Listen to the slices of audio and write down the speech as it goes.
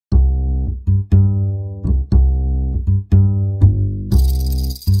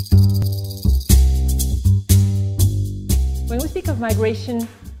migration,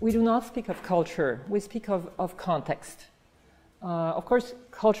 we do not speak of culture, we speak of context. Of course,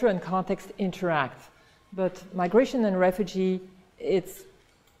 culture and context interact, but migration and refugee, it's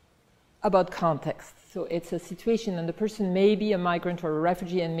about context. So it's a situation, and the person may be a migrant or a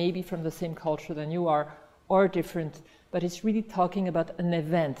refugee and may be from the same culture than you are, or different, but it's really talking about an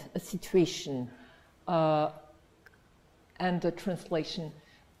event, a situation, and the translation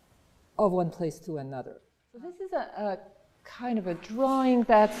of one place to another. So this is a kind of a drawing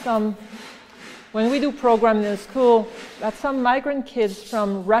that when we do programming in school, that some migrant kids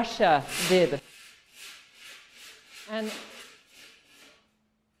from Russia did. And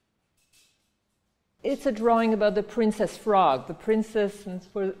it's a drawing about the princess frog. The princess, and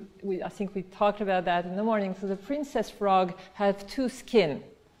I think we talked about that in the morning. So the princess frog has two skins.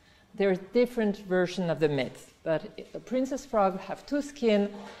 There's different versions of the myth, but the princess frog have two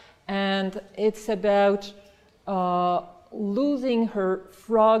skins, and it's about losing her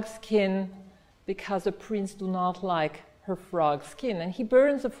frog skin because the prince do not like her frog skin, and he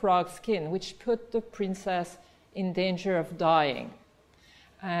burns the frog skin, which put the princess in danger of dying.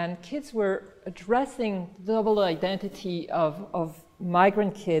 And kids were addressing the double identity of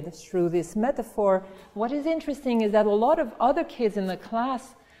migrant kids through this metaphor. What is interesting is that a lot of other kids in the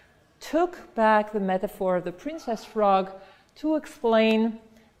class took back the metaphor of the princess frog to explain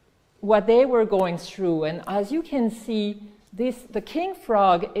what they were going through. And as you can see, the king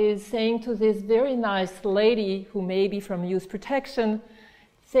frog is saying to this very nice lady who may be from youth protection,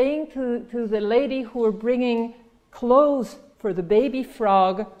 saying to the lady who are bringing clothes for the baby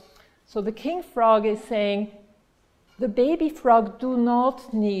frog. So the king frog is saying, the baby frog do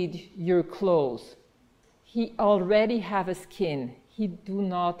not need your clothes. He already have a skin. He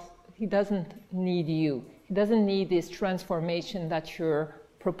doesn't need you. He doesn't need this transformation that you're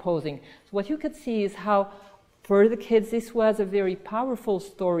proposing. So what you could see is how for the kids this was a very powerful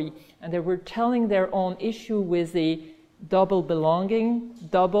story, and they were telling their own issue with the double belonging,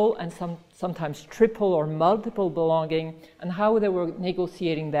 double and sometimes triple or multiple belonging, and how they were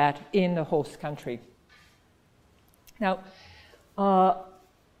negotiating that in the host country. Now,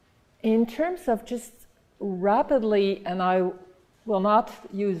 in terms of just rapidly, and I will not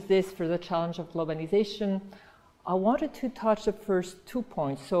use this for the challenge of globalization, I wanted to touch the first 2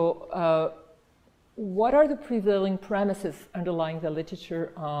 points. So what are the prevailing premises underlying the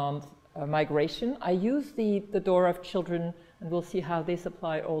literature on migration? I use the door of children, and we'll see how this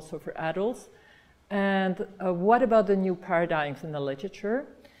applies also for adults. And what about the new paradigms in the literature?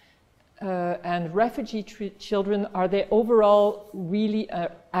 And refugee children, are they overall really an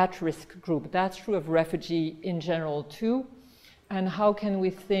at-risk group? That's true of refugee in general too. And how can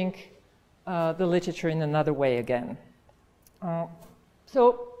we think the literature in another way again?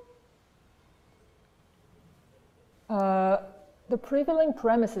 The prevailing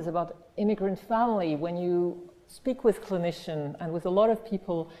premises about immigrant family, when you speak with clinicians and with a lot of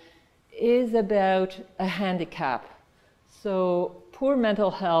people, is about a handicap. So poor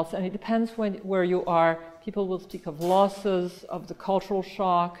mental health, and it depends where you are. People will speak of losses, of the cultural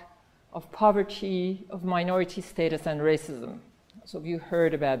shock, of poverty, of minority status and racism. So you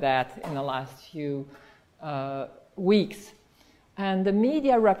heard about that in the last few weeks. And the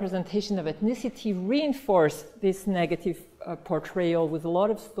media representation of ethnicity reinforced this negative portrayal with a lot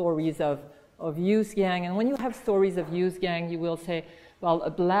of stories of youth gang. And when you have stories of youth gang, you will say, well,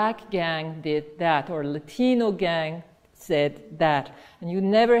 a black gang did that, or a Latino gang said that. And you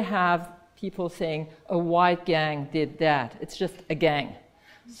never have people saying a white gang did that. It's just a gang.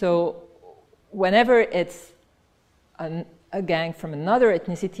 So whenever it's a gang from another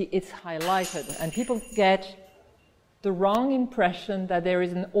ethnicity, it's highlighted. And people get the wrong impression that there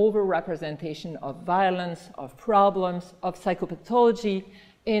is an overrepresentation of violence, of problems, of psychopathology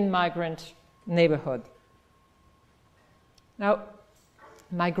in migrant neighborhood. Now,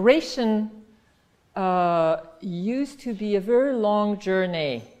 migration used to be a very long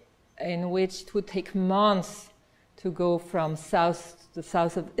journey in which it would take months to go from the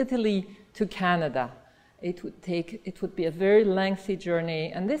south of Italy to Canada. It would be a very lengthy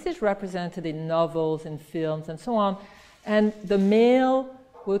journey, and this is represented in novels and films and so on. And the mail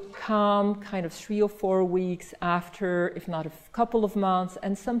would come kind of 3 or 4 weeks after, if not a couple of months,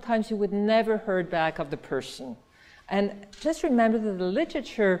 and sometimes you would never heard back of the person. And just remember that the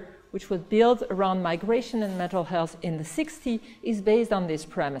literature, which was built around migration and mental health in the 60s, is based on these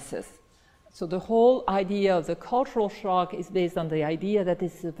premises. So the whole idea of the cultural shock is based on the idea that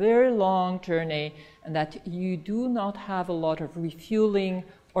it's a very long journey and that you do not have a lot of refueling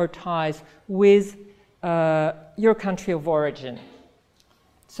or ties with your country of origin.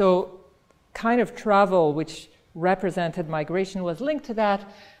 So kind of travel, which represented migration was linked to that.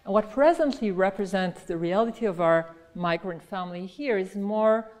 And what presently represents the reality of our migrant family here is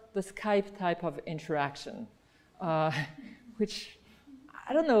more the Skype type of interaction, which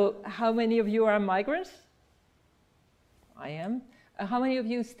I don't know how many of you are migrants. I am. How many of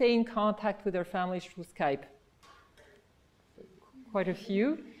you stay in contact with your families through Skype? Quite a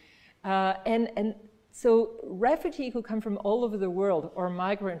few. And so refugees who come from all over the world or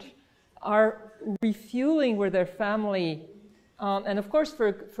migrants are refueling with their family. And of course,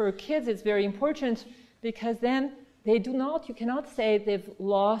 for kids, it's very important because then they do not, you cannot say they've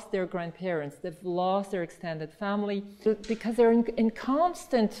lost their grandparents, they've lost their extended family, because they're in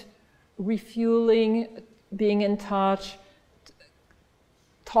constant refueling, being in touch,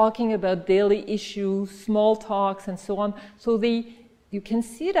 talking about daily issues, small talks, and so on. So you can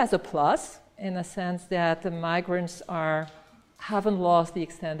see it as a plus, in a sense that the migrants haven't lost the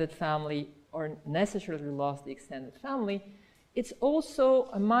extended family or necessarily lost the extended family. It's also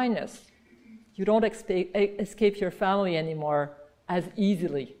a minus. You don't escape your family anymore as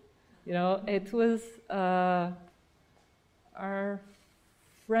easily. You know, it was our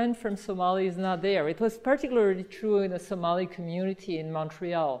friend from Somalia is not there. It was particularly true in the Somali community in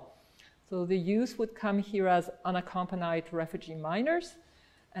Montreal. So the youth would come here as unaccompanied refugee minors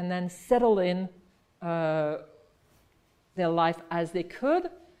and then settle in their life as they could,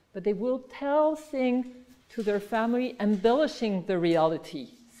 but they will tell things to their family, embellishing the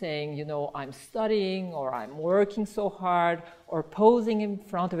reality, saying, you know, I'm studying, or I'm working so hard, or posing in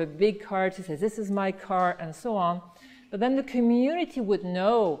front of a big car to say, this is my car, and so on. But then the community would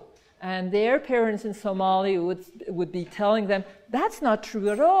know, and their parents in Somalia would be telling them, that's not true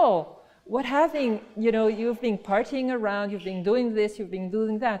at all. What having, you know, you've been partying around, you've been doing this, you've been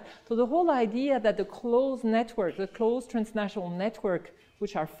doing that. So the whole idea that the closed network, the closed transnational network,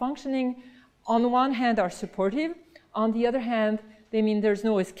 which are functioning, on one hand are supportive, on the other hand, they mean there's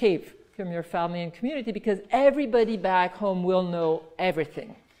no escape from your family and community because everybody back home will know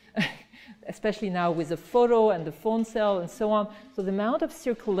everything, especially now with the photo and the phone cell and so on. So the amount of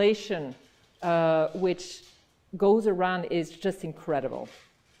circulation which goes around is just incredible.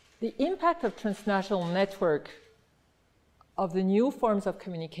 The impact of transnational network, of the new forms of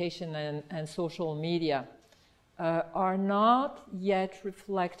communication and social media, are not yet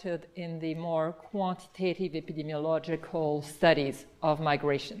reflected in the more quantitative epidemiological studies of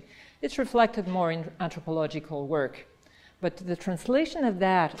migration. It's reflected more in anthropological work. But the translation of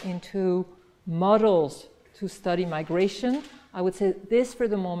that into models to study migration, I would say this for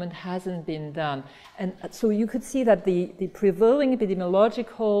the moment hasn't been done. And so you could see that the prevailing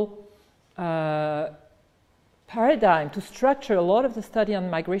epidemiological paradigm to structure a lot of the study on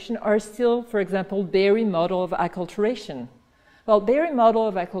migration are still, for example, Berry model of acculturation. Well, Berry model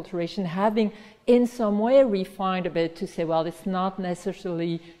of acculturation having in some way refined a bit to say, well, it's not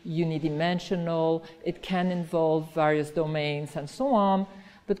necessarily unidimensional, it can involve various domains and so on.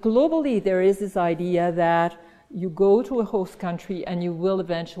 But globally, there is this idea that you go to a host country and you will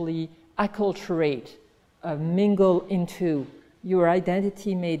eventually acculturate, mingle into. Your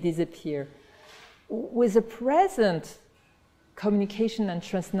identity may disappear. With the present communication and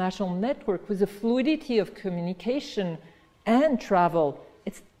transnational network, with the fluidity of communication and travel,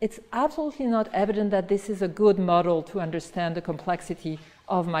 it's absolutely not evident that this is a good model to understand the complexity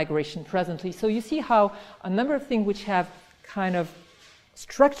of migration presently. So you see how a number of things which have kind of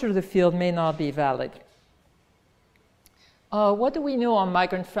structured the field may not be valid. What do we know on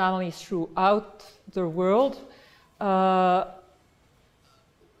migrant families throughout the world? Well,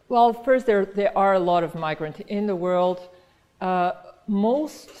 first, there are a lot of migrants in the world.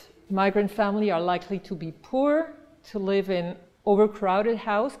 Most migrant families are likely to be poor, to live in overcrowded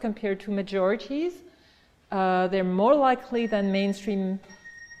house compared to majorities. They're more likely than mainstream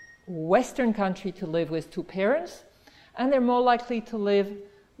Western country to live with two parents, and they're more likely to live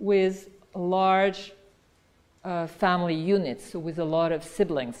with large family units, so with a lot of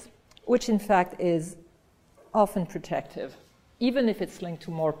siblings, which in fact is often protective, even if it's linked to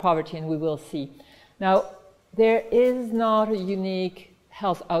more poverty, and we will see. Now, there is not a unique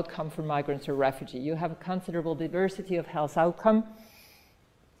health outcome for migrants or refugees. You have a considerable diversity of health outcome.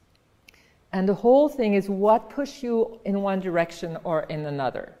 And the whole thing is what pushes you in one direction or in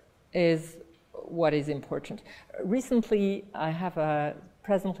another is what is important. Recently, I have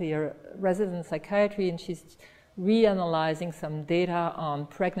presently a resident in psychiatry, and she's reanalyzing some data on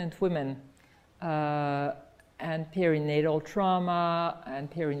pregnant women and perinatal trauma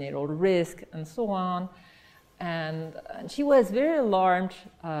and perinatal risk and so on. And she was very alarmed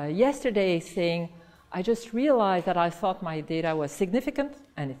yesterday, saying, I just realized that I thought my data was significant,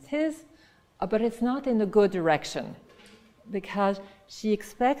 and it is, but it's not in a good direction, because she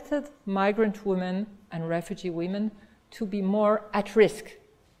expected migrant women and refugee women to be more at risk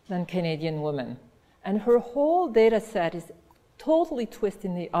than Canadian women. And her whole data set is totally twisted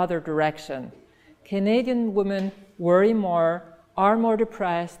in the other direction. Canadian women worry more, are more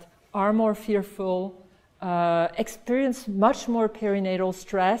depressed, are more fearful, experience much more perinatal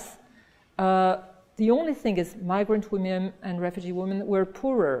stress. The only thing is migrant women and refugee women were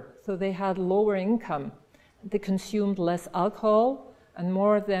poorer, so they had lower income. They consumed less alcohol, and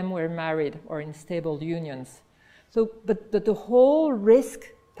more of them were married or in stable unions. So, but the whole risk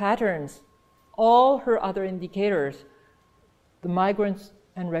patterns, all her other indicators, the migrants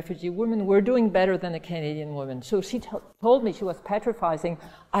and refugee women were doing better than the Canadian women. So she told me, she was petrified, saying,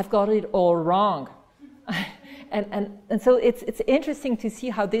 I've got it all wrong. and so it's interesting to see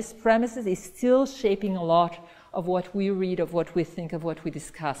how this premises is still shaping a lot of what we read, of what we think, of what we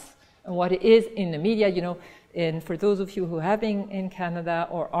discuss, and what it is in the media. You know, and for those of you who have been in Canada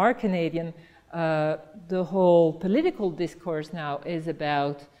or are Canadian, the whole political discourse now is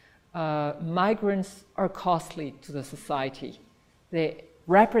about migrants are costly to the society. They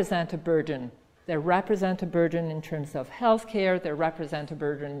represent a burden. They represent a burden in terms of healthcare. They represent a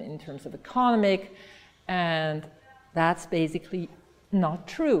burden in terms of economic, and that's basically not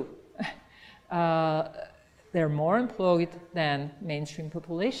true. They're more employed than mainstream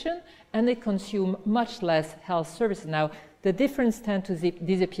population, and they consume much less health services. Now, the difference tends to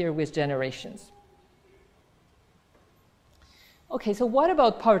disappear with generations. Okay, so what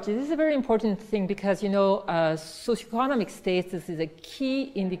about poverty? This is a very important thing because, you know, socioeconomic status is a key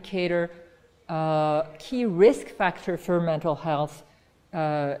indicator, key risk factor for mental health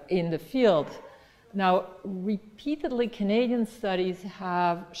in the field. Now, repeatedly, Canadian studies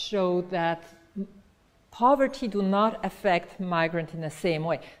have showed that poverty do not affect migrants in the same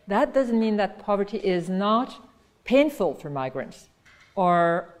way. That doesn't mean that poverty is not painful for migrants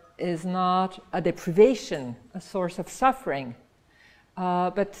or is not a deprivation, a source of suffering.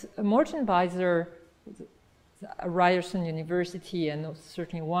 But Morten Beiser, Ryerson University, and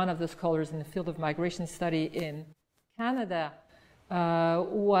certainly one of the scholars in the field of migration study in Canada,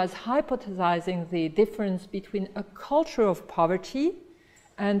 was hypothesizing the difference between a culture of poverty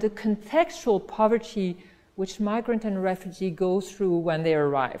and the contextual poverty which migrant and refugee go through when they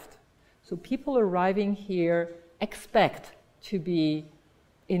arrived. So people arriving here expect to be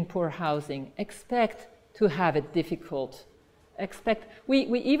in poor housing, expect to have it difficult,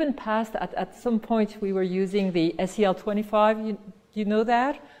 we even passed, at some point we were using the SEL-25, you know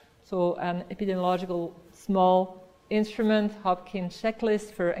that? So an epidemiological small instrument, Hopkins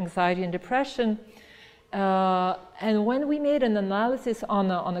checklist for anxiety and depression. And when we made an analysis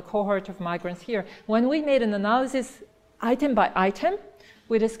on a cohort of migrants here, when we made an analysis item by item,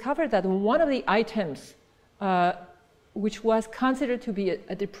 we discovered that one of the items which was considered to be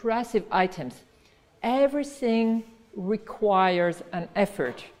a depressive item, everything requires an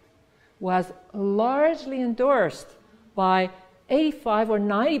effort, was largely endorsed by 85 or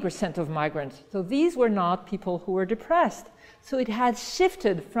 90% of migrants. So these were not people who were depressed. So it had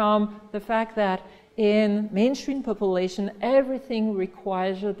shifted from the fact that in mainstream population, everything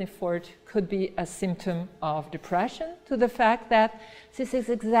requires an effort could be a symptom of depression, to the fact that this is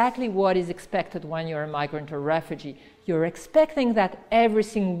exactly what is expected when you're a migrant or refugee. You're expecting that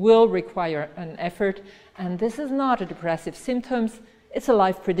everything will require an effort, and this is not a depressive symptom, it's a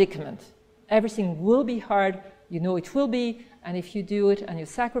life predicament. Everything will be hard, you know it will be, and if you do it and you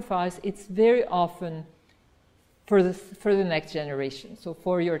sacrifice, it's very often for the next generation, so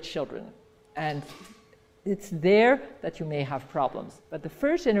for your children. And it's there that you may have problems. But the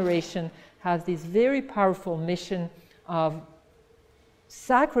first generation has this very powerful mission of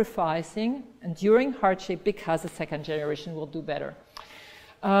sacrificing, enduring hardship, because the second generation will do better.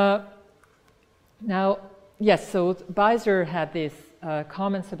 Now, yes, so Beiser had these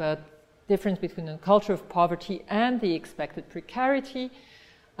comments about difference between the culture of poverty and the expected precarity.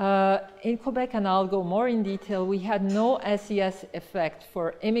 In Quebec, and I'll go more in detail, we had no SES effect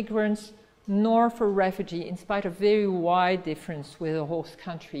for immigrants nor for refugee, in spite of very wide difference with the host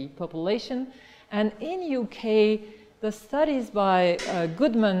country population. And in UK, the studies by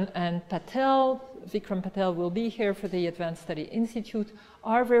Goodman and Patel, Vikram Patel will be here for the Advanced Study Institute,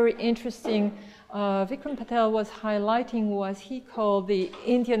 are very interesting. Vikram Patel was highlighting what he called the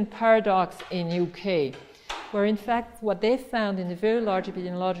Indian paradox in UK, where in fact what they found in a very large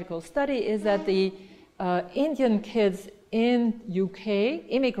epidemiological study is that the Indian kids in UK,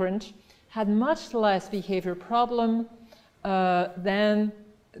 immigrant, had much less behavior problem than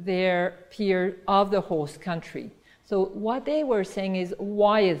their peer of the host country. So what they were saying is,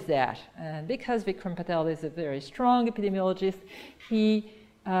 why is that? And because Vikram Patel is a very strong epidemiologist, he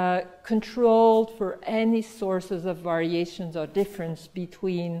controlled for any sources of variations or difference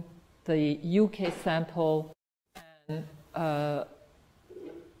between the UK sample and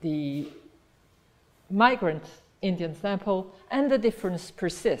the migrant Indian sample, and the difference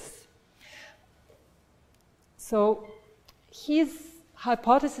persists. So his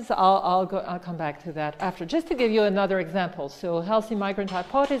hypothesis, I'll come back to that after. Just to give you another example, so healthy migrant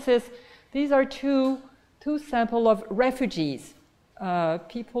hypothesis, these are two samples of refugees,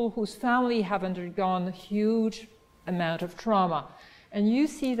 people whose family have undergone a huge amount of trauma. And you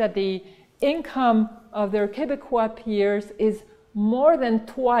see that the income of their Quebecois peers is more than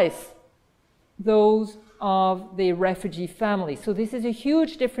twice those of the refugee family. So this is a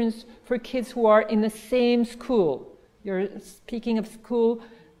huge difference for kids who are in the same school. You're speaking of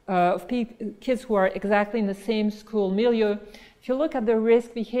kids who are exactly in the same school milieu. If you look at the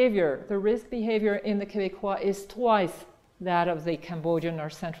risk behavior in the Quebecois is twice that of the Cambodian or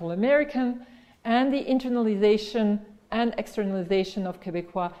Central American, and the internalization and externalization of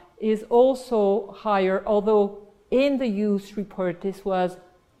Quebecois is also higher, although in the youth report this was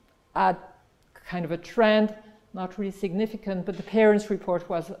a kind of a trend, not really significant, but the parents' report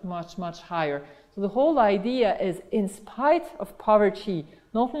was much, much higher. So the whole idea is, in spite of poverty,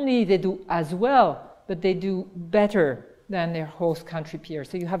 not only they do as well, but they do better than their host country peers.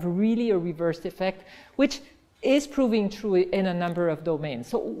 So you have really a reversed effect, which is proving true in a number of domains.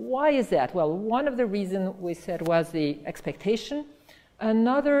 So why is that? Well, one of the reasons we said was the expectation.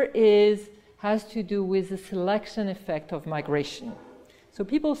 Another has to do with the selection effect of migration. So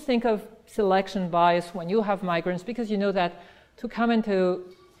people think of selection bias when you have migrants, because you know that to come into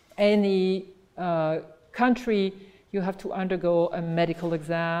any country, you have to undergo a medical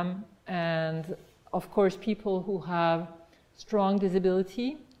exam, and of course people who have strong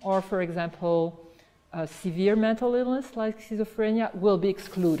disability or, for example, severe mental illness like schizophrenia will be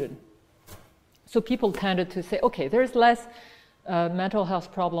excluded. So people tended to say, okay, there's less mental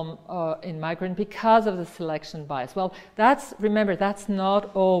health problem in migrant because of the selection bias. Well, remember, that's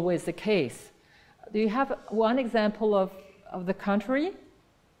not always the case. Do you have one example of the contrary,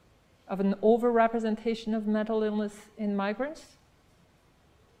 of an overrepresentation of mental illness in migrants?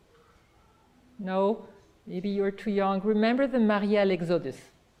 No? Maybe you're too young. Remember the Marielle Exodus.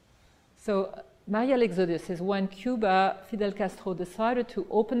 So Marielle Exodus is when Fidel Castro decided to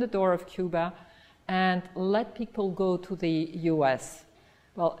open the door of Cuba and let people go to the US.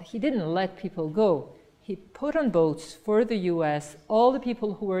 Well, he didn't let people go. He put on boats for the US all the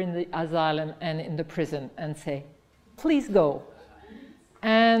people who were in the asylum and in the prison and say, please go.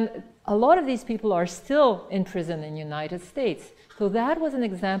 And a lot of these people are still in prison in the United States. So that was an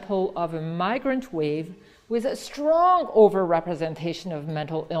example of a migrant wave with a strong overrepresentation of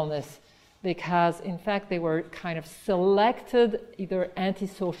mental illness, because in fact they were kind of selected, either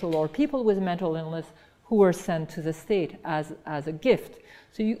antisocial or people with mental illness, who were sent to the state as a gift.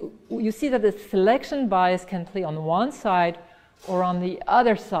 So you see that the selection bias can play on one side or on the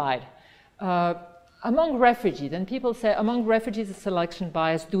other side. Among refugees, and people say among refugees the selection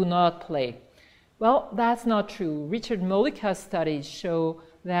bias do not play. Well, that's not true. Richard Molika's studies show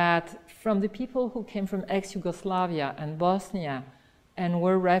that from the people who came from ex-Yugoslavia and Bosnia and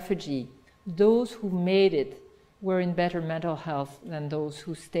were refugee, those who made it were in better mental health than those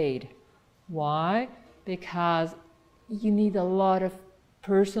who stayed. Why? Because you need a lot of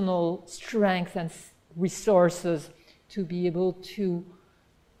personal strength and resources to be able to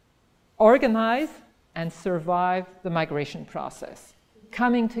organize and survive the migration process.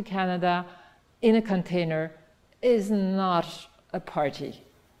 Coming to Canada in a container is not a party.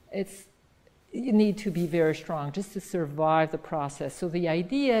 You need to be very strong just to survive the process. So the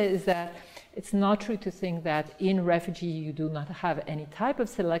idea is that it's not true to think that in refugee you do not have any type of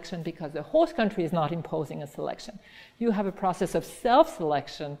selection because the host country is not imposing a selection. You have a process of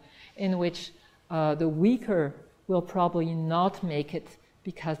self-selection in which the weaker will probably not make it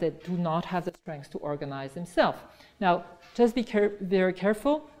because they do not have the strength to organize themselves. Now, just be very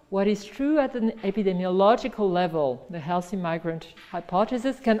careful. What is true at an epidemiological level, the healthy migrant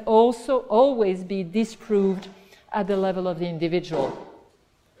hypothesis, can also always be disproved at the level of the individual.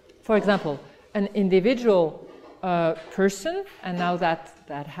 For example, an individual person, and now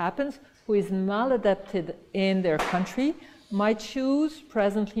that happens, who is maladapted in their country, might choose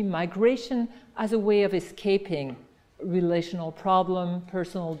presently migration as a way of escaping relational problem,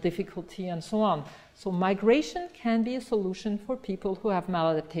 personal difficulty, and so on. So migration can be a solution for people who have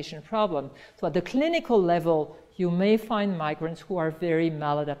maladaptation problem. So at the clinical level, you may find migrants who are very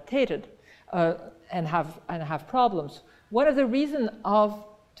maladapted. and have problems. One of the reasons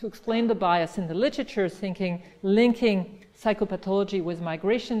to explain the bias in the literature thinking, linking psychopathology with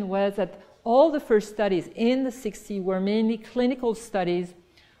migration, was that all the first studies in the 60s were mainly clinical studies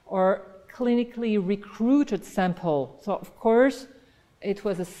or clinically recruited sample. So of course, it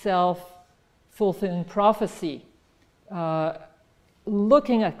was a self-fulfilling prophecy.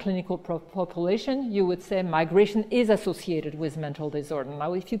 Looking at clinical population, you would say migration is associated with mental disorder.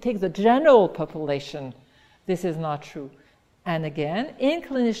 Now, if you take the general population, this is not true. And again, in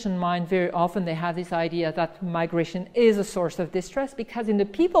clinician mind, very often they have this idea that migration is a source of distress because in the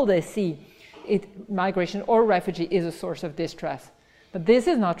people they see, migration or refugee is a source of distress. But this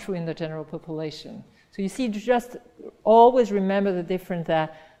is not true in the general population. So you see, just always remember the difference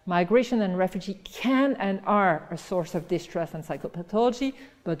that migration and refugee can and are a source of distress and psychopathology,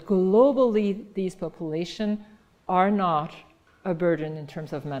 but globally these populations are not a burden in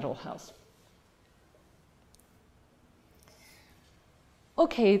terms of mental health.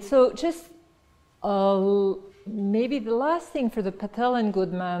 Okay, so just maybe the last thing for the Patel and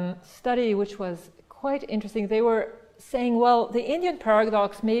Goodman study, which was quite interesting, they were saying, well, the Indian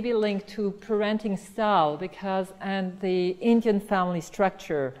paradox may be linked to parenting style and the Indian family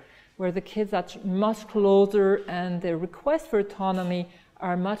structure, where the kids are much closer and the requests for autonomy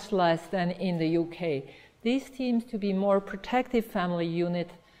are much less than in the UK. This seems to be more protective family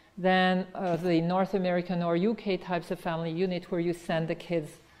unit than the North American or UK types of family unit where you send the kids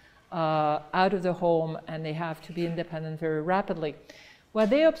out of the home and they have to be independent very rapidly. What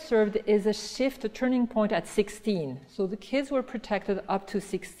they observed is a shift, a turning point at 16. So the kids were protected up to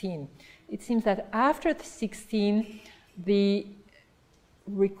 16. It seems that after 16, the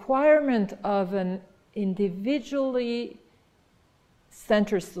requirement of an individually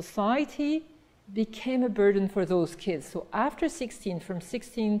centered society became a burden for those kids. So after 16, from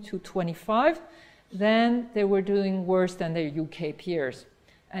 16 to 25, then they were doing worse than their UK peers.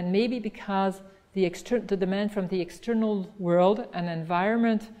 And maybe because the demand from the external world and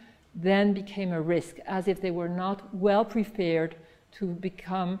environment then became a risk, as if they were not well prepared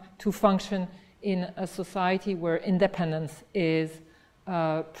to function in a society where independence is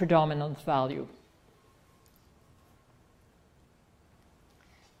a predominant value.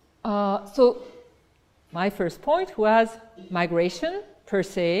 So my first point was migration per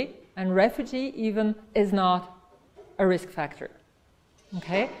se and refugee even is not a risk factor.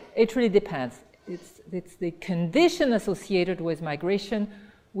 Okay? It really depends. It's the condition associated with migration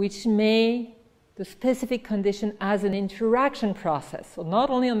which may, the specific condition as an interaction process. So not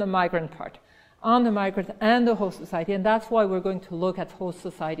only on the migrant part, on the migrant and the host society. And that's why we're going to look at host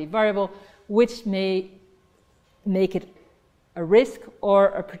society variable, which may make it a risk or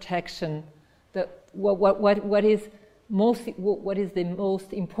a protection. What is the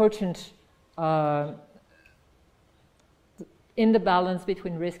most important in the balance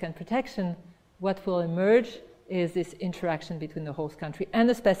between risk and protection? What will emerge is this interaction between the host country and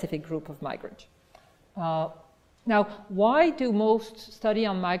a specific group of migrants. Now, why do most study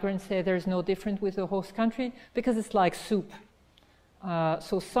on migrants say there's no difference with the host country? Because it's like soup.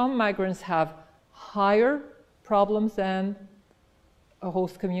 So some migrants have higher problems than a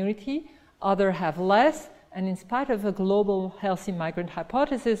host community, others have less, and in spite of a global healthy migrant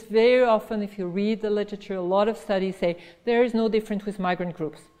hypothesis, very often if you read the literature, a lot of studies say there is no difference with migrant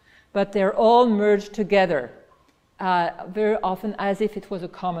groups, but they're all merged together, very often as if it was a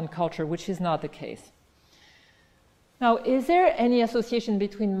common culture, which is not the case. Now, is there any association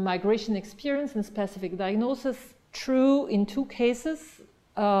between migration experience and specific diagnosis? True in two cases,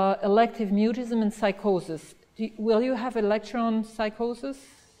 elective mutism and psychosis. Will you have a lecture on psychosis?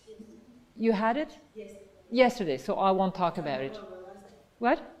 You had it? Yes. Yesterday, so I won't talk about it.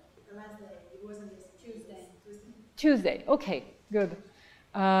 What? The last day. It wasn't Tuesday. Tuesday, okay, good.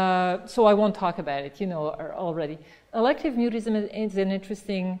 So I won't talk about it, you know already. Elective mutism is an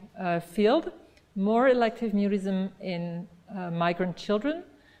interesting field. More elective mutism in migrant children,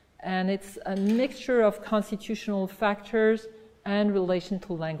 and it's a mixture of constitutional factors and relation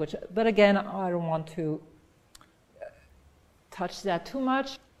to language. But again, I don't want to touch that too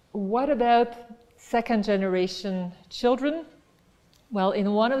much. What about second-generation children? Well,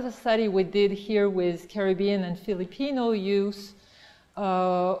 in one of the studies we did here with Caribbean and Filipino youth,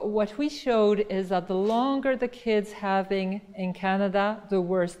 what we showed is that the longer the kids having in Canada, the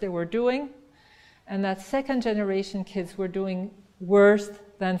worse they were doing, and that second-generation kids were doing worse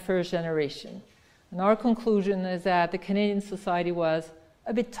than first generation. And our conclusion is that the Canadian society was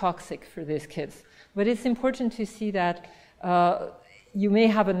a bit toxic for these kids. But it's important to see that you may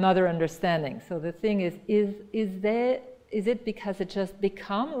have another understanding. So the thing is Is it because it just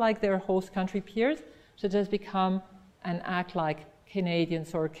become like their host country peers? To just become and act like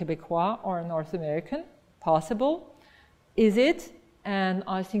Canadians or Quebecois or North American? Possible. Is it? And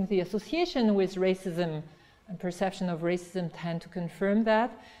I think the association with racism and perception of racism tend to confirm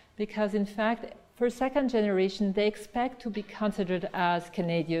that, because in fact, for second generation, they expect to be considered as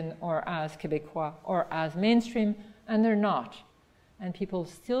Canadian or as Quebecois or as mainstream, and they're not. And people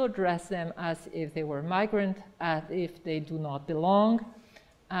still address them as if they were migrant, as if they do not belong,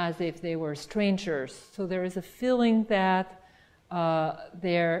 as if they were strangers. So there is a feeling that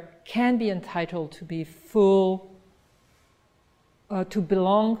they can be entitled to be to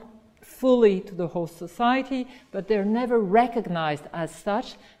belong fully to the host society, but they're never recognized as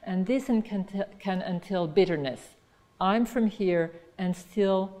such, and this can entail bitterness. I'm from here, and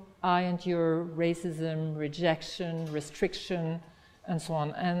still I endure racism, rejection, restriction, and so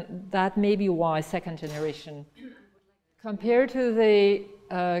on. And that may be why second generation, compared to the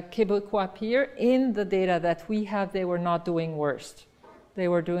Quebecois peer, in the data that we have, they were not doing worse. They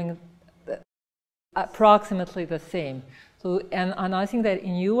were doing approximately the same. So, and I think that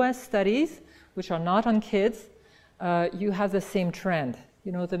in US studies, which are not on kids, you have the same trend.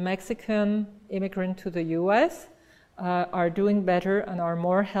 You know, the Mexican immigrant to the US are doing better and are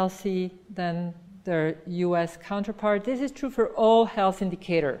more healthy than their US counterpart. This is true for all health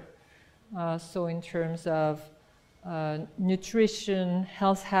indicators. So in terms of nutrition,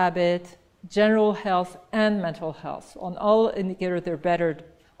 health habit, general health, and mental health. On all indicators, they're better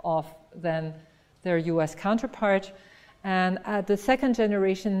off than their US counterpart. And at the second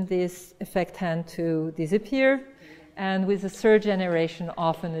generation, this effect tends to disappear. And with the third generation,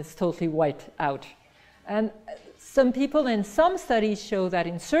 often it's totally wiped out. And some people in some studies show that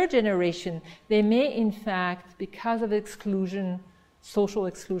in third generation, they may in fact, because of exclusion, social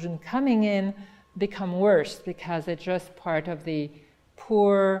exclusion coming in, become worse because they're just part of the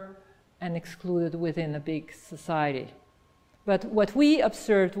poor and excluded within a big society. But what we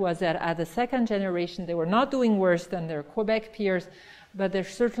observed was that at the second generation, they were not doing worse than their Quebec peers, but they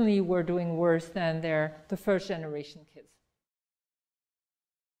certainly were doing worse than the first generation kids.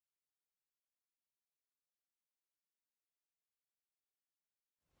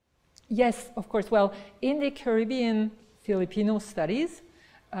 Yes, of course. Well, in the Caribbean Filipino studies,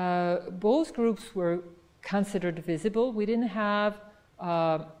 both groups were considered visible. We didn't have,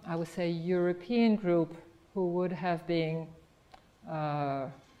 I would say, European group who would have been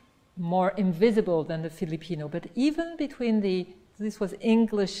more invisible than the Filipino. But even between this was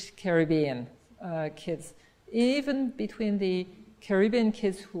English Caribbean kids, even between the Caribbean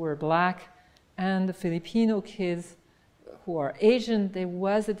kids who were black and the Filipino kids who are Asian, there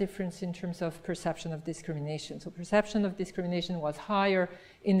was a difference in terms of perception of discrimination. So perception of discrimination was higher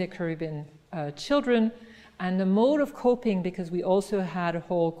in the Caribbean children. And the mode of coping, because we also had a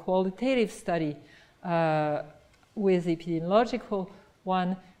whole qualitative study with the epidemiological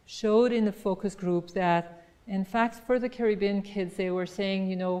one, showed in the focus group that, in fact, for the Caribbean kids, they were saying,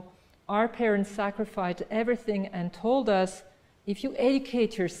 you know, our parents sacrificed everything and told us, if you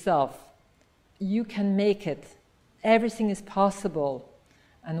educate yourself, you can make it. Everything is possible.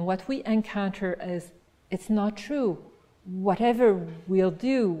 And what we encounter is, it's not true. Whatever we'll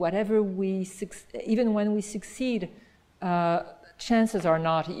do, whatever even when we succeed, chances are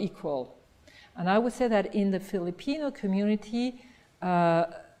not equal. And I would say that in the Filipino community,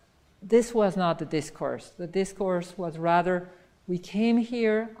 this was not the discourse. The discourse was rather, we came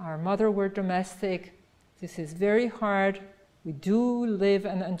here, our mother were domestic, this is very hard, we do live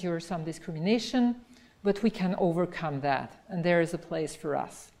and endure some discrimination, but we can overcome that, and there is a place for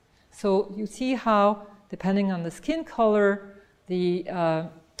us. So you see how, depending on the skin color, the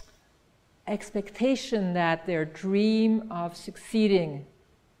expectation that their dream of succeeding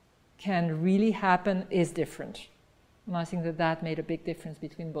can really happen is different. And I think that that made a big difference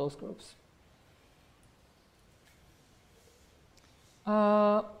between both groups.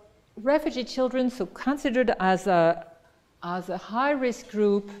 Refugee children, so considered as a high-risk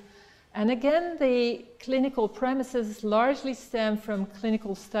group. And again, the clinical premises largely stem from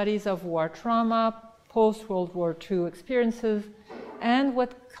clinical studies of war trauma, post-World War II experiences, and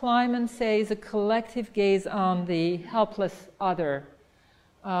what Kleiman says, a collective gaze on the helpless other.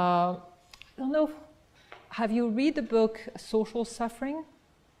 I don't know, have you read the book Social Suffering?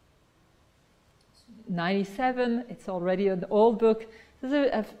 97, it's already an old book. This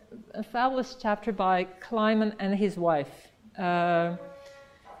is a fabulous chapter by Kleiman and his wife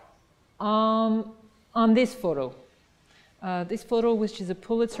on this photo. This photo, which is a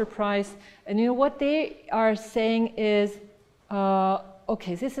Pulitzer Prize. And you know what they are saying is,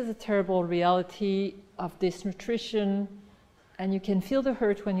 okay, this is a terrible reality of disnutrition, and you can feel the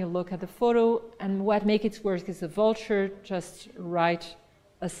hurt when you look at the photo. And what makes it worse is the vulture just right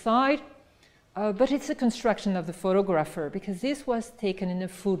aside. But it's a construction of the photographer, because this was taken in a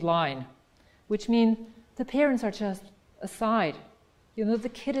food line, which means the parents are just aside. You know, the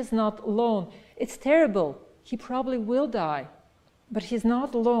kid is not alone. It's terrible. He probably will die, but he's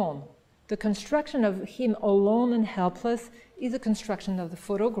not alone. The construction of him alone and helpless is a construction of the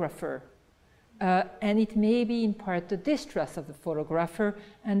photographer. And it may be in part the distress of the photographer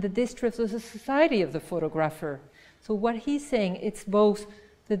and the distress of the society of the photographer. So what he's saying, it's both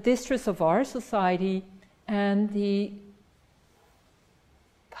the distress of our society and the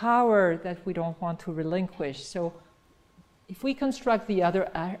power that we don't want to relinquish. So if we construct the other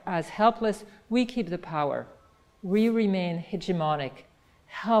as helpless, we keep the power. We remain hegemonic,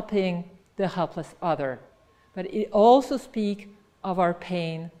 helping the helpless other. But it also speaks of our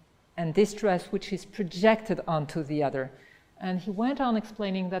pain and distress, which is projected onto the other. And he went on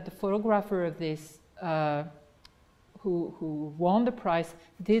explaining that the photographer of this, who won the prize,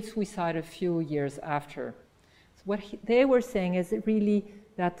 did suicide a few years after. So what they were saying is really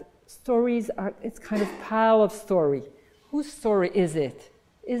that stories are, it's kind of pile of story. Whose story is it?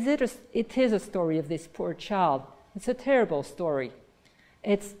 It is a story of this poor child. It's a terrible story.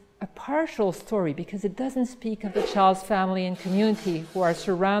 It's a partial story because it doesn't speak of the child's family and community who are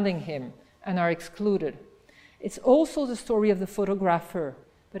surrounding him and are excluded. It's also the story of the photographer,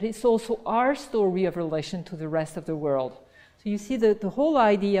 but it's also our story of relation to the rest of the world. So you see the whole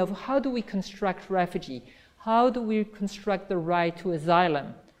idea of how do we construct refugee? How do we construct the right to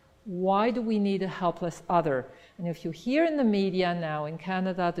asylum? Why do we need a helpless other? And if you hear in the media now in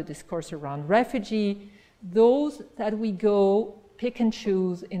Canada the discourse around refugee, those that we go pick and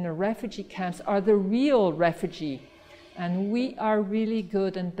choose in the refugee camps are the real refugee. And we are really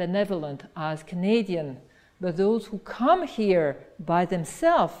good and benevolent as Canadians. But those who come here by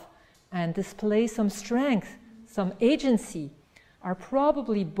themselves and display some strength, some agency, are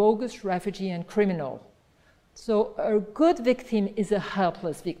probably bogus refugee and criminal. So a good victim is a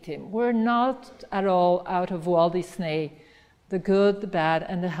helpless victim. We're not at all out of Walt Disney, the good, the bad,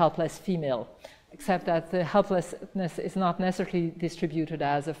 and the helpless female, except that the helplessness is not necessarily distributed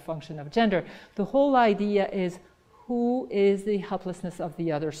as a function of gender. The whole idea is who is the helplessness of the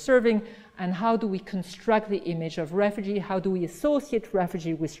other serving, and how do we construct the image of refugee? How do we associate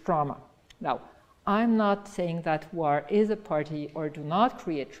refugee with trauma? Now, I'm not saying that war is a party or do not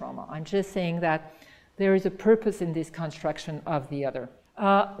create trauma. I'm just saying that there is a purpose in this construction of the other.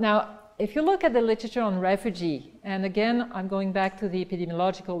 Now, if you look at the literature on refugee, and again, I'm going back to the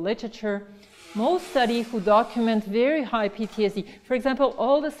epidemiological literature, most studies who document very high PTSD, for example,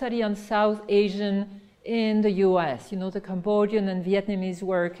 all the study on South Asian in the US, you know, the Cambodian and Vietnamese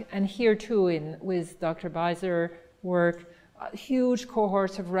work, and here too with Dr. Beiser work, huge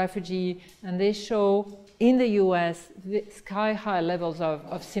cohorts of refugee, and they show in the US sky-high levels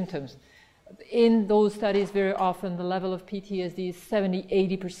of symptoms. In those studies, very often the level of PTSD is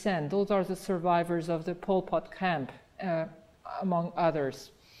 70–80%. Those are the survivors of the Pol Pot camp, among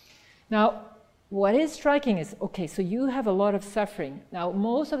others. Now, what is striking is, okay, so you have a lot of suffering. Now,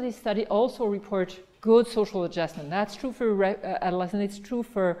 most of these studies also report good social adjustment. That's true for adolescents, it's true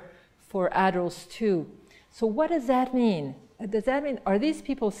for adults too. So what does that mean? Does that mean, are these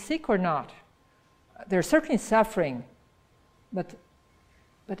people sick or not? They're certainly suffering, but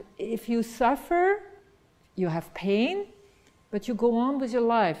if you suffer, you have pain, but you go on with your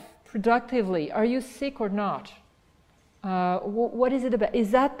life productively. Are you sick or not? What is it about?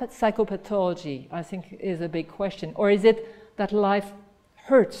 Is that psychopathology, I think, is a big question. Or is it that life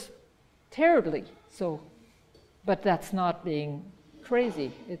hurts terribly? So, but that's not being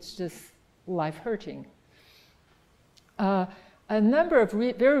crazy. It's just life hurting. A number of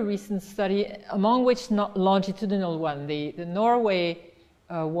very recent studies, among which not longitudinal one. The Norway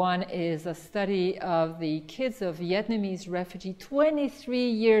one is a study of the kids of Vietnamese refugee 23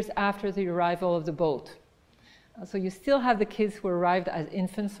 years after the arrival of the boat. So you still have the kids who arrived as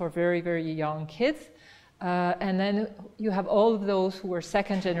infants or very, very young kids. And then you have all of those who were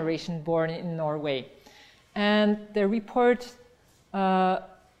second generation born in Norway. And they report no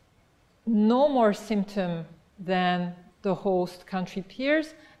more symptom than the host country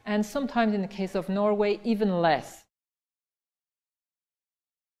peers, and sometimes in the case of Norway, even less.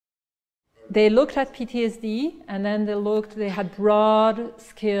 They looked at PTSD, and then they had broad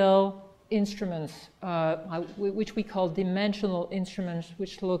scale instruments, which we call dimensional instruments,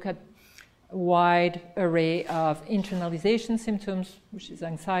 which look at a wide array of internalization symptoms, which is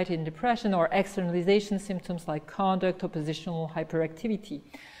anxiety and depression, or externalization symptoms like conduct, oppositional hyperactivity.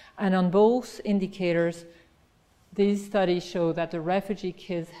 And on both indicators, these studies show that the refugee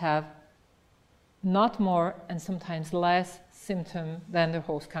kids have not more and sometimes less symptom than the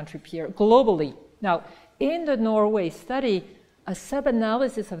host country peer globally. Now, in the Norway study, a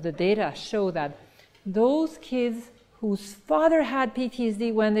sub-analysis of the data showed that those kids whose father had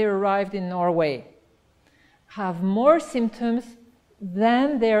PTSD when they arrived in Norway have more symptoms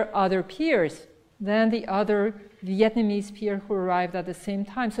than their other peers, than the other Vietnamese peer who arrived at the same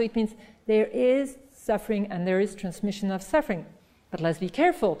time. So it means there is suffering and there is transmission of suffering. But let's be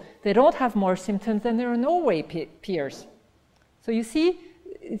careful, they don't have more symptoms than their Norway peers. So you see,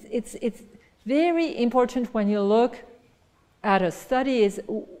 it's very important when you look at a study is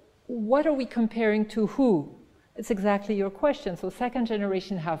what are we comparing to who? It's exactly your question. So second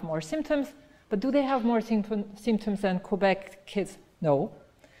generation have more symptoms, but do they have more symptoms than Quebec kids? No.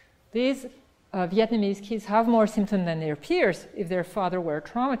 These Vietnamese kids have more symptoms than their peers if their father were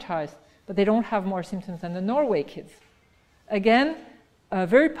traumatized, but they don't have more symptoms than the Norway kids. Again, a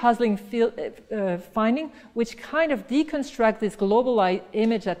very puzzling finding, which kind of deconstructs this global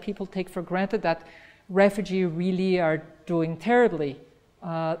image that people take for granted that refugees really are doing terribly.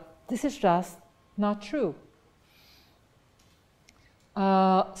 This is just not true.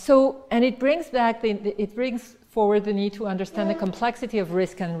 And it brings back, it brings forward the need to understand the complexity of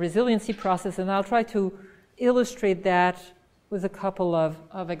risk and resiliency process, and I'll try to illustrate that with a couple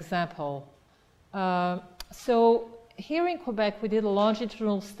of examples. So here in Quebec, we did a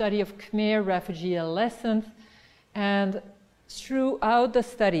longitudinal study of Khmer refugee adolescents, and throughout the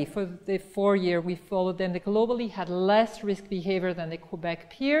study, for the 4 year we followed them, they globally had less risk behavior than the Quebec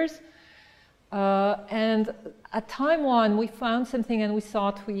peers. And at time one, we found something and we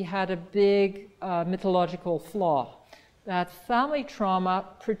thought we had a big mythological flaw, that family trauma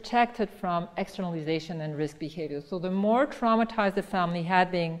protected from externalization and risk behavior. So the more traumatized the family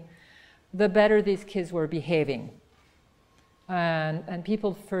had been, the better these kids were behaving. And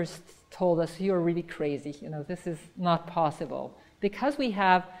people first told us, you're really crazy, you know, this is not possible. Because we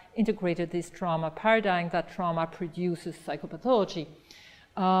have integrated this trauma paradigm, that trauma produces psychopathology.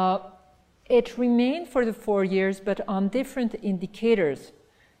 It remained for the 4 years, but on different indicators.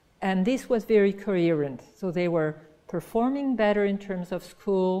 And this was very coherent. So they were performing better in terms of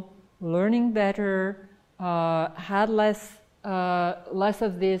school, learning better, had less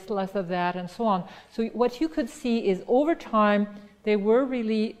of this, less of that, and so on. So what you could see is over time, they were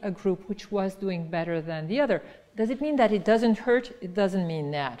really a group which was doing better than the other. Does it mean that it doesn't hurt? It doesn't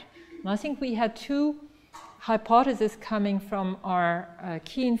mean that. And I think we had two hypotheses coming from our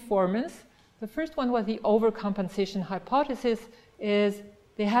key informants. The first one was the overcompensation hypothesis, is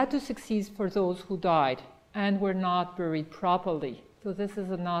they had to succeed for those who died and were not buried properly. So this is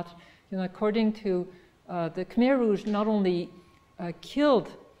not, you know, according to the Khmer Rouge, not only killed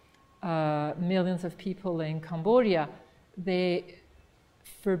millions of people in Cambodia, they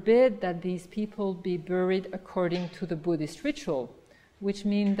forbid that these people be buried according to the Buddhist ritual, which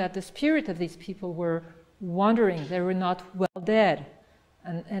means that the spirit of these people were wandering, they were not well dead.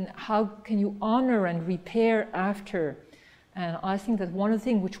 And how can you honor and repair after? And I think that one of the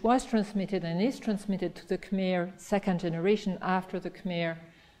things which was transmitted and is transmitted to the Khmer second generation after the Khmer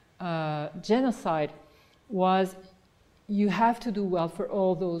genocide was you have to do well for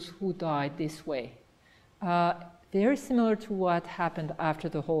all those who died this way. Very similar to what happened after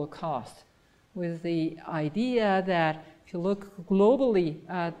the Holocaust, with the idea that if you look globally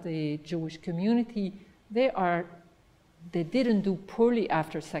at the Jewish community, they didn't do poorly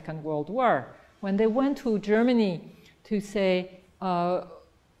after Second World War. When they went to Germany to say,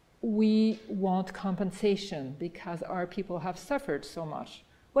 we want compensation because our people have suffered so much,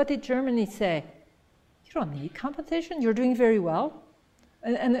 what did Germany say? You don't need compensation, you're doing very well.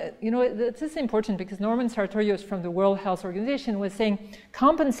 And you know, this is important because Norman Sartorius from the World Health Organization was saying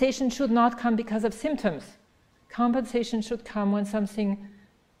compensation should not come because of symptoms. Compensation should come when something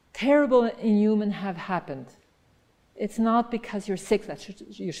terrible and inhuman have happened. It's not because you're sick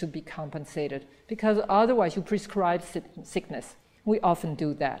that you should be compensated, because otherwise you prescribe sickness. We often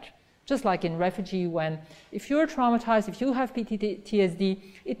do that. Just like in refugee, when if you're traumatized, if you have PTSD,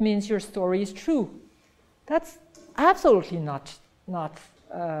 it means your story is true. That's absolutely not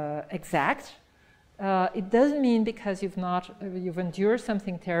exact. It doesn't mean because you've endured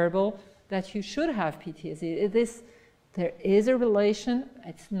something terrible that you should have PTSD. There is a relation.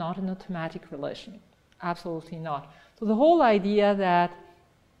 It's not an automatic relation. Absolutely not. So the whole idea that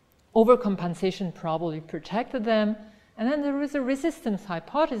overcompensation probably protected them, and then there was a resistance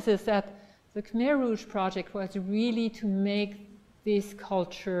hypothesis that the Khmer Rouge project was really to make this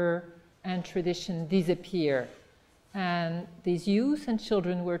culture and tradition disappear. And these youth and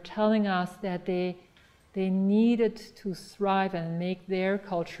children were telling us that they They needed to thrive and make their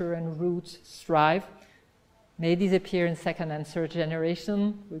culture and roots thrive. May disappear in second and third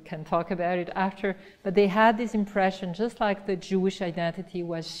generation. We can talk about it after. But they had this impression, just like the Jewish identity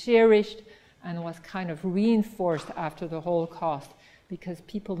was cherished and was kind of reinforced after the Holocaust, because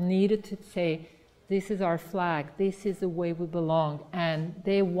people needed to say, this is our flag, this is the way we belong, and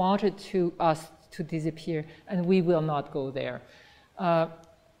they wanted us to disappear, and we will not go there.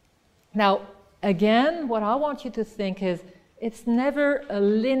 Now, again, what I want you to think is, it's never a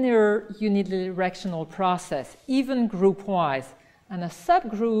linear unidirectional process, even group-wise. And a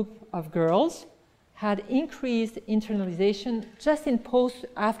subgroup of girls had increased internalization just in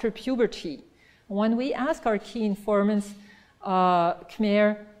after puberty. When we ask our key informants,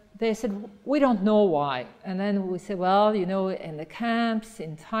 Khmer, they said, we don't know why. And then we said, well, you know, in the camps,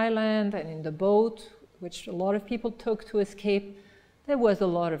 in Thailand, and in the boat, which a lot of people took to escape, there was a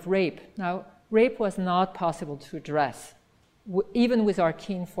lot of rape. Now, rape was not possible to address, even with our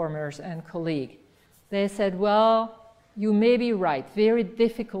key informers and colleagues. They said, well, you may be right, very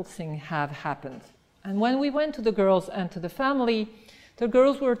difficult things have happened. And when we went to the girls and to the family, the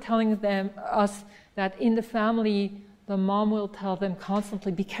girls were telling us that in the family, the mom will tell them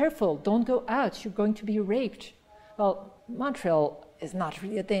constantly, be careful, don't go out, you're going to be raped. Well, Montreal is not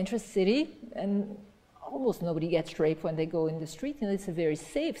really a dangerous city, and almost nobody gets raped when they go in the street. You know, it's a very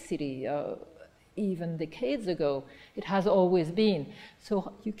safe city. Even decades ago, it has always been.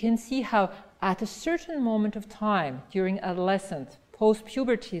 So you can see how at a certain moment of time during adolescence,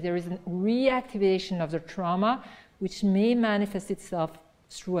 post-puberty, there is a reactivation of the trauma which may manifest itself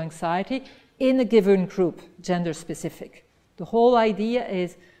through anxiety in a given group, gender-specific. The whole idea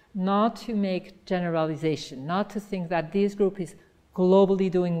is not to make generalization, not to think that this group is globally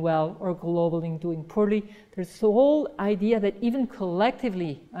doing well or globally doing poorly. There's the whole idea that even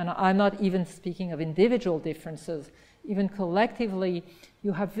collectively, and I'm not even speaking of individual differences, even collectively,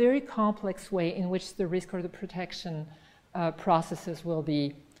 you have very complex way in which the risk or the protection processes will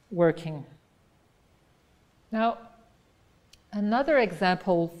be working. Now, another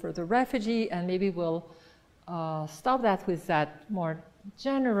example for the refugee, and maybe we'll stop that with that more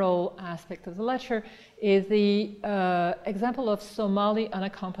general aspect of the lecture, is the example of Somali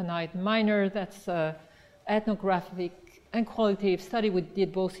unaccompanied minor. That's an ethnographic and qualitative study we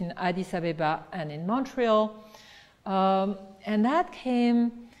did both in Addis Ababa and in Montreal. And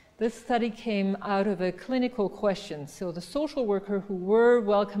this study came out of a clinical question. So the social worker who were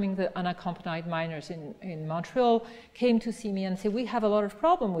welcoming the unaccompanied minors in Montreal came to see me and said, we have a lot of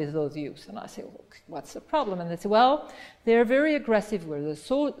problem with those youth. And I said, well, what's the problem? And they said, well, they're very aggressive. We're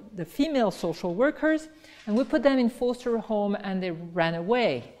the female social workers, and we put them in foster home and they ran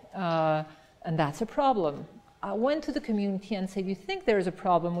away. And that's a problem. I went to the community and said, you think there's a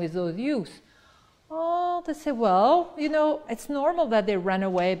problem with those youth? Oh, they say, well, you know, it's normal that they run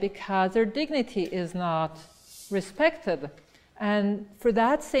away because their dignity is not respected. And for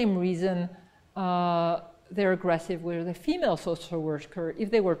that same reason, they're aggressive with the female social worker.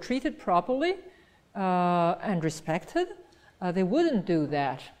 If they were treated properly and respected, they wouldn't do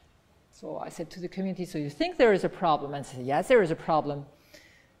that. So I said to the community, so you think there is a problem? And they said, yes, there is a problem.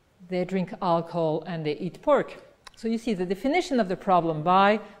 They drink alcohol and they eat pork. So you see, the definition of the problem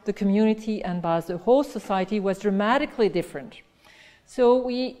by the community and by the whole society was dramatically different. So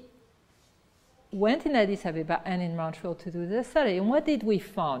we went in Addis Ababa and in Montreal to do this study. And what did we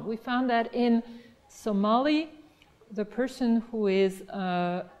find? We found that in Somali, the person who is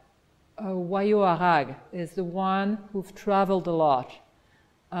a Wayo Arag is the one who've traveled a lot,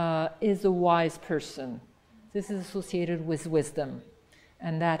 is a wise person. This is associated with wisdom.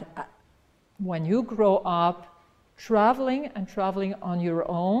 And that when you grow up, traveling on your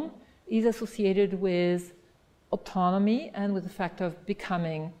own is associated with autonomy and with the fact of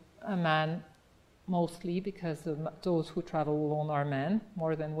becoming a man, mostly because those who travel alone are men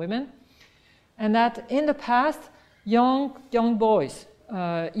more than women. And that in the past, young boys,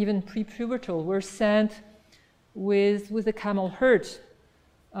 even pre-pubertal, were sent with the camel herds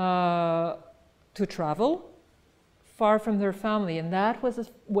to travel far from their family. And that was a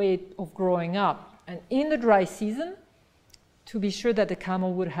way of growing up. And in the dry season, to be sure that the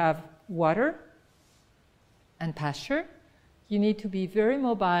camel would have water and pasture, you need to be very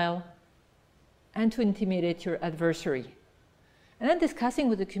mobile and to intimidate your adversary. And then discussing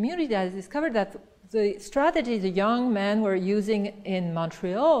with the community, I discovered that the strategies the young men were using in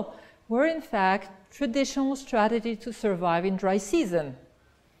Montreal were in fact traditional strategies to survive in dry season.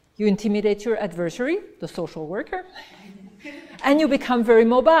 You intimidate your adversary, the social worker, and you become very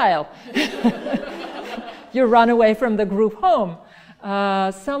mobile. You run away from the group home.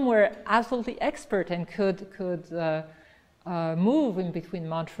 Some were absolutely expert and could move in between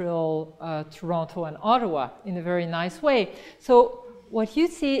Montreal, Toronto, and Ottawa in a very nice way. So what you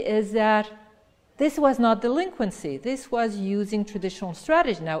see is that this was not delinquency. This was using traditional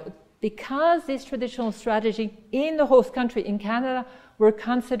strategy. Now, because this traditional strategy in the host country, in Canada, were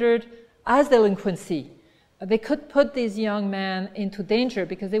considered as delinquency, they could put these young men into danger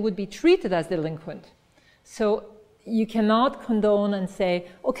because they would be treated as delinquent. So you cannot condone and say,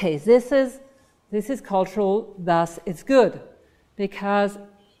 okay, this is cultural, thus it's good. Because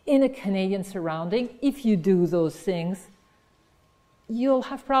in a Canadian surrounding, if you do those things, you'll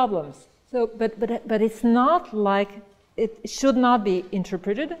have problems. So, but it's not like, it should not be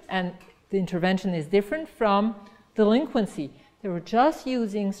interpreted, and the intervention is different from delinquency. They were just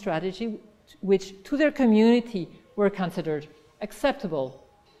using strategy which to their community were considered acceptable.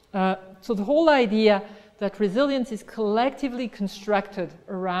 So the whole idea that resilience is collectively constructed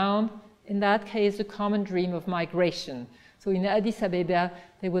around, in that case, the common dream of migration. So in Addis Ababa,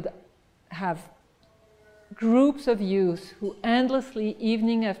 they would have groups of youth who endlessly,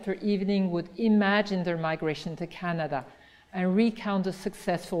 evening after evening, would imagine their migration to Canada and recount a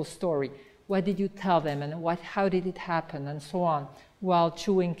successful story. What did you tell them, and how did it happen, and so on, while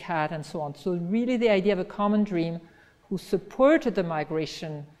chewing cat and so on. So really the idea of a common dream who supported the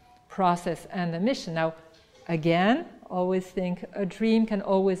migration process and the mission. Now, again, always think a dream can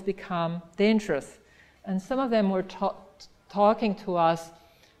always become dangerous. And some of them were talking to us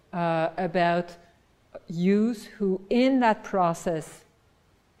about youth who, in that process,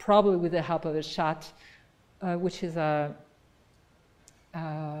 probably with the help of a shot, which is a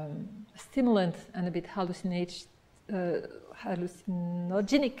stimulant and a bit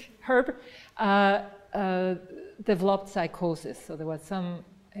hallucinogenic herb, developed psychosis. So there was some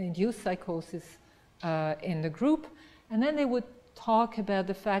induced psychosis in the group. And then they would talk about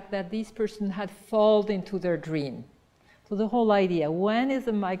the fact that these persons had fallen into their dream. So the whole idea, when is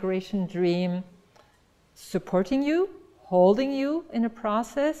a migration dream supporting you, holding you in a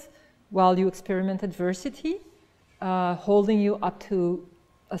process while you experiment adversity, holding you up to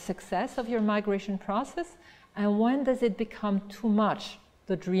a success of your migration process, and when does it become too much,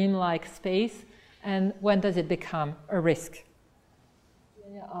 the dreamlike space, and when does it become a risk?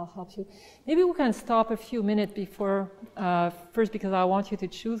 Yeah, I'll help you. Maybe we can stop a few minutes before, first because I want you to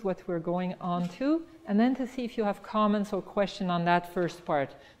choose what we're going on to, and then to see if you have comments or questions on that first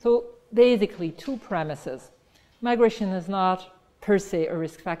part. So basically, two premises. Migration is not per se a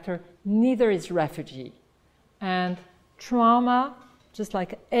risk factor, neither is refugee. And trauma, just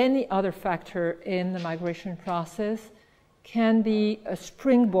like any other factor in the migration process, can be a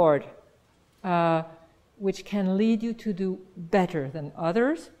springboard which can lead you to do better than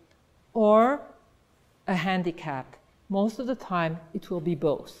others, or a handicap. Most of the time, it will be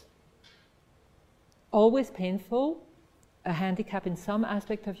both. Always painful, a handicap in some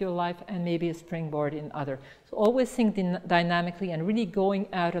aspect of your life, and maybe a springboard in other. So always think dynamically and really going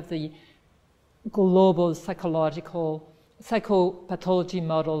out of the global psychopathology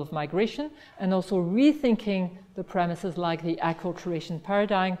model of migration, and also rethinking the premises like the acculturation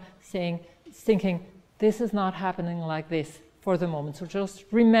paradigm, thinking this is not happening like this for the moment. So just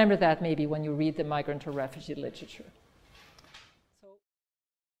remember that maybe when you read the migrant or refugee literature.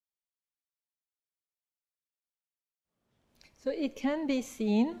 So it can be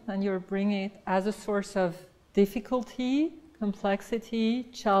seen, and you're bringing it as a source of difficulty, complexity,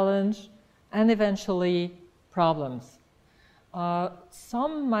 challenge, and eventually problems.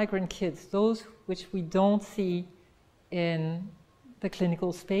 Some migrant kids, those which we don't see in the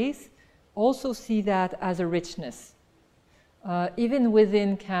clinical space, also see that as a richness. Even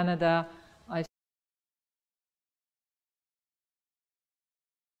within Canada, I've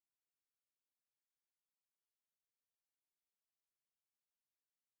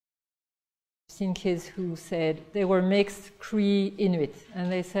seen kids who said they were mixed Cree Inuit, and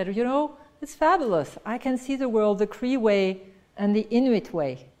they said, you know, it's fabulous. I can see the world the Cree way and the Inuit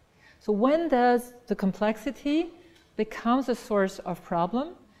way. So when does the complexity becomes a source of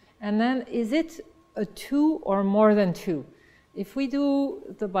problem? And then is it a two or more than two? If we do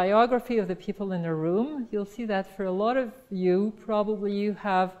the biography of the people in the room, you'll see that for a lot of you, probably you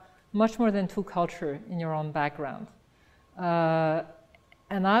have much more than two cultures in your own background.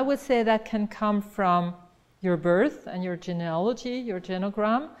 And I would say that can come from your birth and your genealogy, your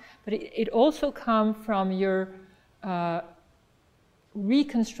genogram, but it also comes from your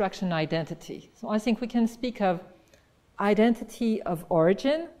reconstruction identity. So I think we can speak of identity of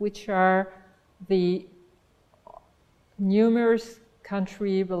origin, which are the numerous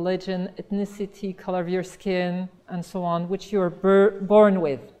country, religion, ethnicity, color of your skin, and so on, which you're born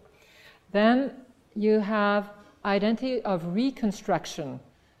with. Then you have identity of reconstruction,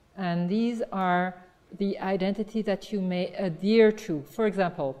 and these are the identity that you may adhere to. For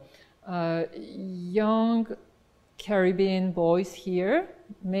example, young Caribbean boys here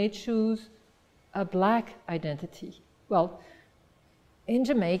may choose a black identity. Well, in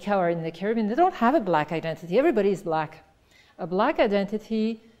Jamaica or in the Caribbean, they don't have a black identity. Everybody is black. A black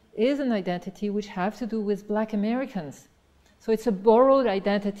identity is an identity which has to do with black Americans. So it's a borrowed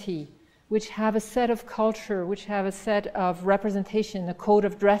identity, which have a set of culture, which have a set of representation, a code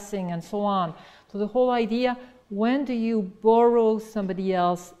of dressing, and so on. So the whole idea, when do you borrow somebody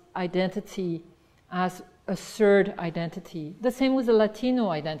else's identity as a third identity? The same with the Latino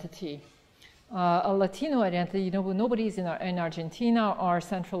identity. A Latino identity, you know, nobody in Argentina or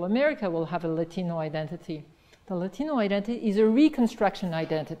Central America will have a Latino identity. The Latino identity is a reconstruction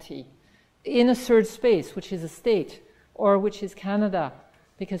identity in a third space, which is a state, or which is Canada,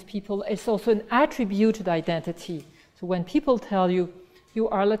 because people, it's also an attributed identity. So when people tell you, you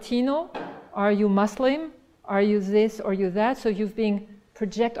are Latino, are you Muslim, are you this, or you that, so you've been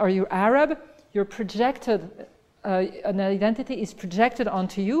are you Arab, you're projected, an identity is projected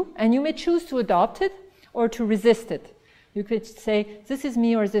onto you, and you may choose to adopt it or to resist it. You could say, this is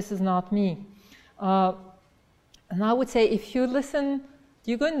me or this is not me. And I would say, if you listen,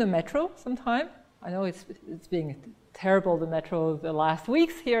 do you go in the metro sometime? I know it's being terrible, the metro, the last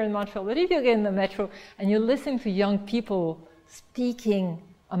weeks here in Montreal, but if you get in the metro and you listen to young people speaking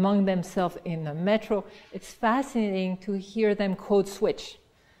among themselves in the metro, it's fascinating to hear them code switch.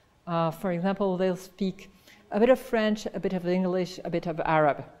 For example, they'll speak a bit of French, a bit of English, a bit of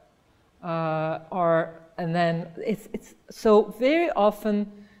Arab. And then it's so very often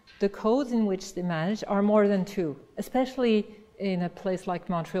the codes in which they manage are more than two, especially in a place like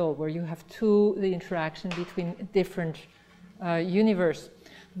Montreal, where you have the interaction between different universe.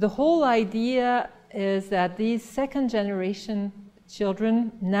 The whole idea is that these second generation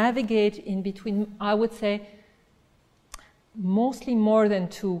children navigate in between, I would say, mostly more than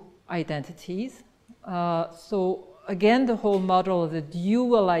two identities. So again, the whole model of the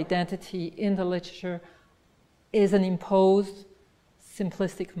dual identity in the literature is an imposed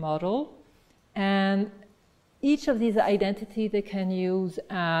simplistic model, and each of these identities they can use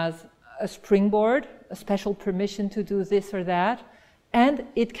as a springboard, a special permission to do this or that, and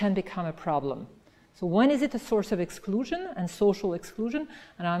it can become a problem. So when is it a source of exclusion and social exclusion?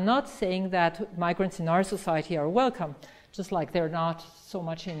 And I'm not saying that migrants in our society are welcome, just like they're not so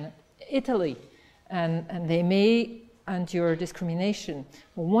much in Italy, and they may endure discrimination.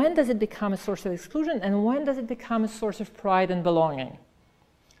 When does it become a source of exclusion, and when does it become a source of pride and belonging?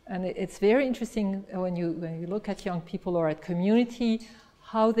 And it's very interesting when you look at young people or at community,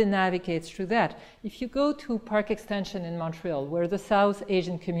 how they navigate through that. If you go to Park Extension in Montreal, where the South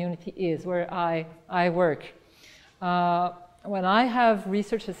Asian community is, where I work, when I have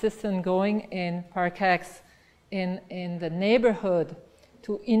research assistant going in Park X in the neighborhood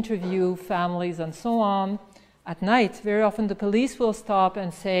to interview families and so on, at night, very often the police will stop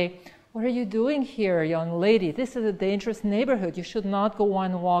and say, "What are you doing here, young lady? This is a dangerous neighborhood. You should not go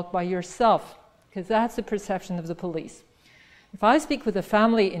on and walk by yourself," because that's the perception of the police. If I speak with a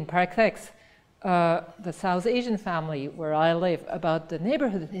family in Park X, the South Asian family where I live, about the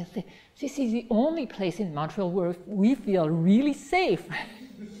neighborhood, they'll say, "This is the only place in Montreal where we feel really safe."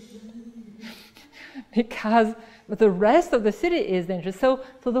 Because the rest of the city is dangerous. So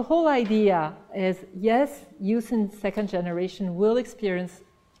the whole idea is, yes, youth in second generation will experience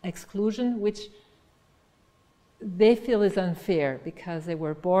exclusion, which they feel is unfair because they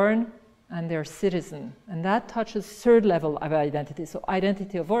were born and they're citizen. And that touches third level of identity. So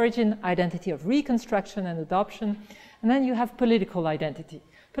identity of origin, identity of reconstruction and adoption. And then you have political identity.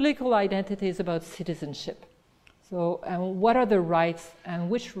 Political identity is about citizenship. So what are the rights, and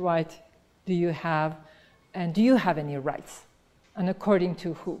which right do you have, and do you have any rights? And according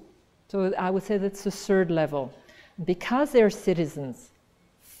to who? So I would say that's the third level. Because they're citizens,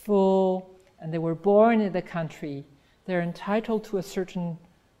 full, and they were born in the country, they're entitled to a certain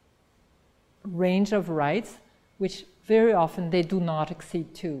range of rights, which very often they do not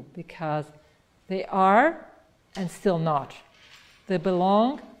exceed to, because they are and still not. They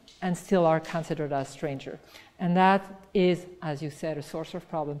belong and still are considered as stranger. And that is, as you said, a source of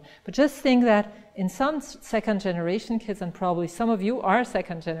problem. But just think that in some second generation kids, and probably some of you are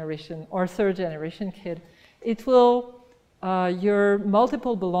second generation or third generation kid, it will, your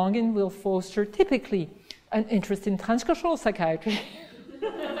multiple belonging will foster typically an interest in transcultural psychiatry.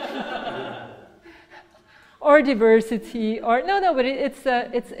 Or diversity, or no, but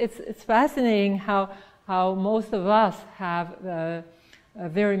it's fascinating how how most of us have a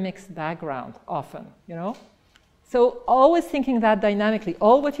very mixed background often, you know. So always thinking that dynamically.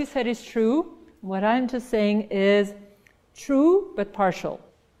 All what you said is true. What I'm just saying is true but partial.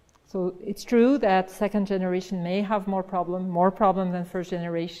 So it's true that second generation may have more problem than first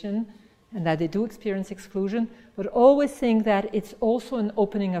generation, and that they do experience exclusion, but always think that it's also an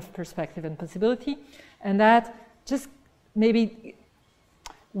opening of perspective and possibility, and that just maybe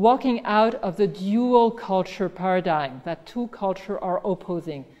walking out of the dual culture paradigm, that two cultures are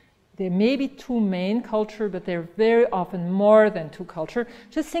opposing. There may be two main cultures, but they're very often more than two cultures.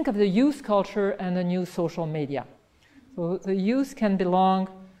 Just think of the youth culture and the new social media. So the youth can belong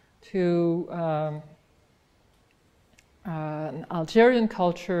to an Algerian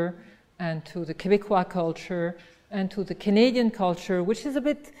culture, and to the Quebecois culture, and to the Canadian culture, which is a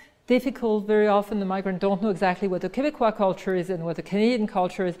bit difficult. Very often the migrants don't know exactly what the Quebecois culture is and what the Canadian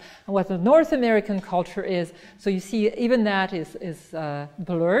culture is and what the North American culture is. So you see, even that is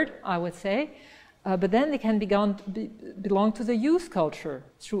blurred, I would say. But then they can belong to the youth culture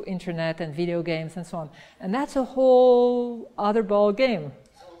through internet and video games and so on. And that's a whole other ball game.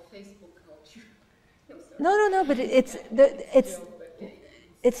 Facebook culture. No, but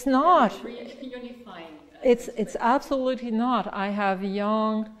it's not. Unifying. It's absolutely not. I have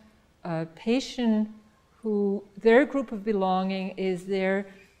young patients who their group of belonging is their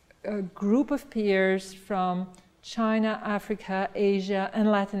group of peers from China, Africa, Asia, and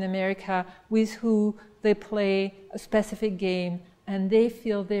Latin America with who they play a specific game, and they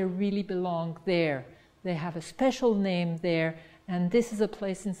feel they really belong there. They have a special name there, and this is a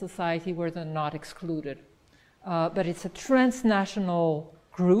place in society where they're not excluded. But it's a transnational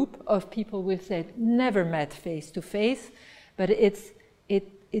group of people with that never met face to face, but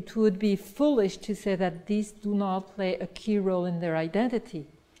it would be foolish to say that these do not play a key role in their identity.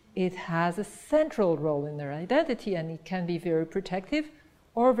 It has a central role in their identity, and it can be very protective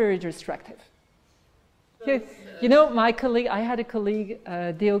or very destructive. You know, my colleague, I had a colleague,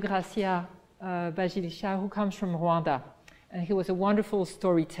 Deogracia Bajilisha, who comes from Rwanda, and he was a wonderful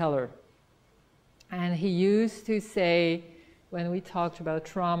storyteller. And he used to say, when we talked about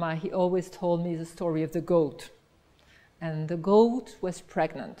trauma, he always told me the story of the goat. And the goat was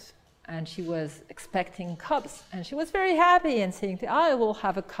pregnant, and she was expecting cubs. And she was very happy and saying, I will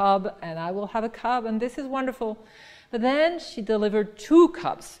have a cub, and I will have a cub, and this is wonderful. But then she delivered 2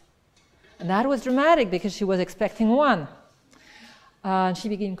 cubs. And that was dramatic because she was expecting 1. And she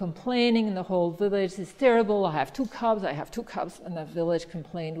began complaining in the whole village, it's terrible, I have 2 cubs, and the village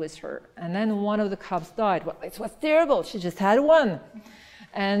complained with her. And then one of the cubs died. Well, it was terrible, she just had 1.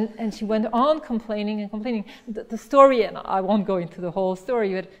 And she went on complaining and complaining. The story, and I won't go into the whole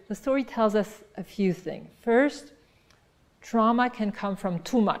story, but the story tells us a few things. First, trauma can come from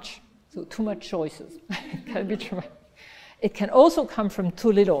too much, so too much choices. It can be traumatic. It can also come from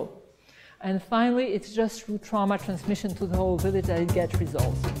too little. And finally, it's just through trauma transmission to the whole village that it gets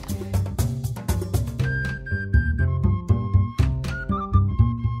resolved.